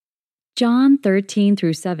John 13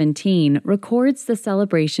 through 17 records the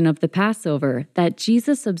celebration of the Passover that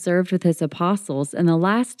Jesus observed with his apostles in the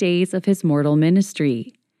last days of his mortal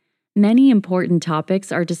ministry. Many important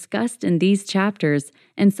topics are discussed in these chapters,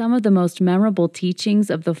 and some of the most memorable teachings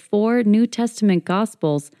of the 4 New Testament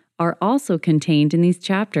Gospels are also contained in these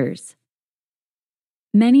chapters.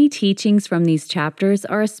 Many teachings from these chapters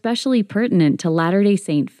are especially pertinent to Latter-day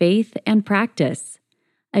Saint faith and practice.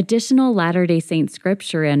 Additional Latter-day Saint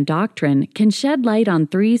scripture and doctrine can shed light on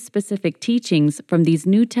 3 specific teachings from these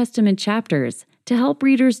New Testament chapters to help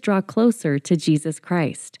readers draw closer to Jesus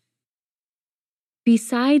Christ.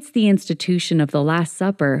 Besides the institution of the Last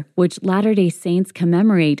Supper, which Latter-day Saints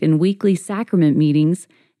commemorate in weekly sacrament meetings,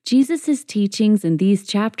 Jesus' teachings in these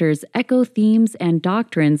chapters echo themes and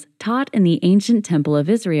doctrines taught in the ancient Temple of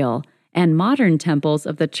Israel and modern temples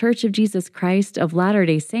of the Church of Jesus Christ of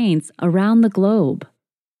Latter-day Saints around the globe.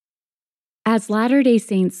 As Latter-day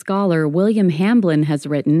Saint scholar William Hamblin has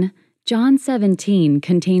written, John 17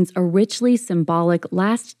 contains a richly symbolic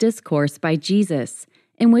last discourse by Jesus,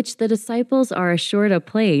 in which the disciples are assured a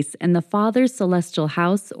place in the Father's celestial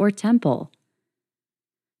house or temple.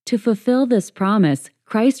 To fulfill this promise,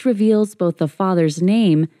 Christ reveals both the Father's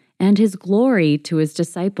name and his glory to his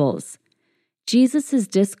disciples. Jesus'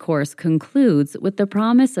 discourse concludes with the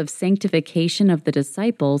promise of sanctification of the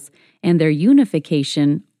disciples and their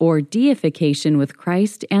unification or deification with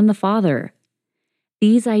Christ and the Father.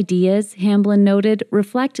 These ideas, Hamblin noted,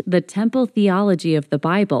 reflect the temple theology of the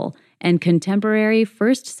Bible and contemporary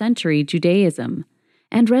first-century Judaism,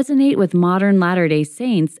 and resonate with modern Latter-day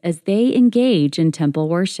Saints as they engage in temple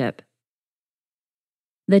worship.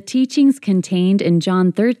 The teachings contained in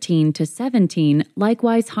John 13 to 17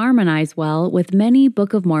 likewise harmonize well with many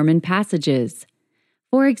Book of Mormon passages.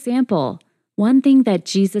 For example, one thing that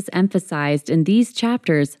Jesus emphasized in these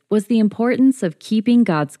chapters was the importance of keeping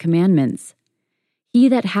God's commandments. He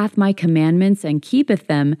that hath my commandments and keepeth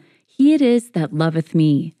them, he it is that loveth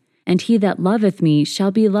me. And he that loveth me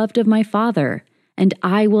shall be loved of my Father, and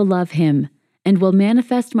I will love him, and will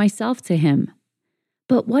manifest myself to him.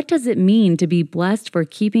 But what does it mean to be blessed for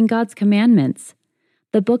keeping God's commandments?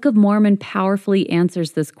 The Book of Mormon powerfully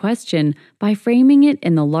answers this question by framing it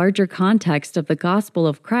in the larger context of the gospel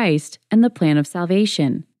of Christ and the plan of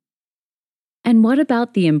salvation. And what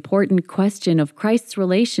about the important question of Christ's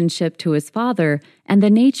relationship to his Father and the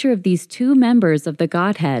nature of these 2 members of the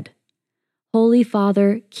Godhead? Holy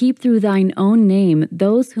Father, keep through thine own name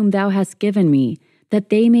those whom thou hast given me, that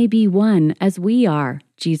they may be one as we are,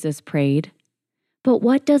 Jesus prayed. But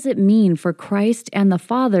what does it mean for Christ and the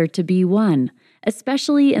Father to be one,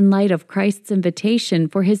 especially in light of Christ's invitation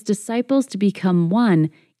for his disciples to become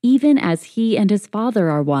one, even as he and his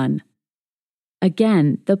Father are one?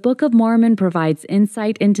 Again, the Book of Mormon provides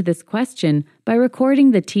insight into this question by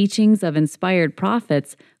recording the teachings of inspired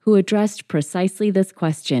prophets who addressed precisely this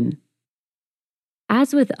question.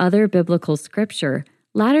 As with other biblical scripture,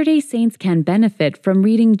 Latter-day Saints can benefit from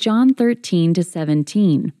reading John 13 to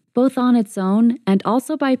 17, both on its own and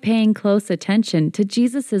also by paying close attention to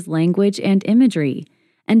Jesus' language and imagery,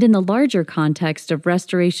 and in the larger context of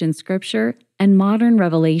Restoration Scripture and modern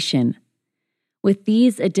revelation. With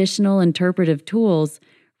these additional interpretive tools,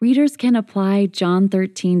 readers can apply John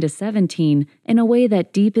 13 to 17 in a way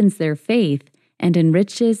that deepens their faith and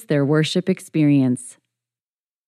enriches their worship experience.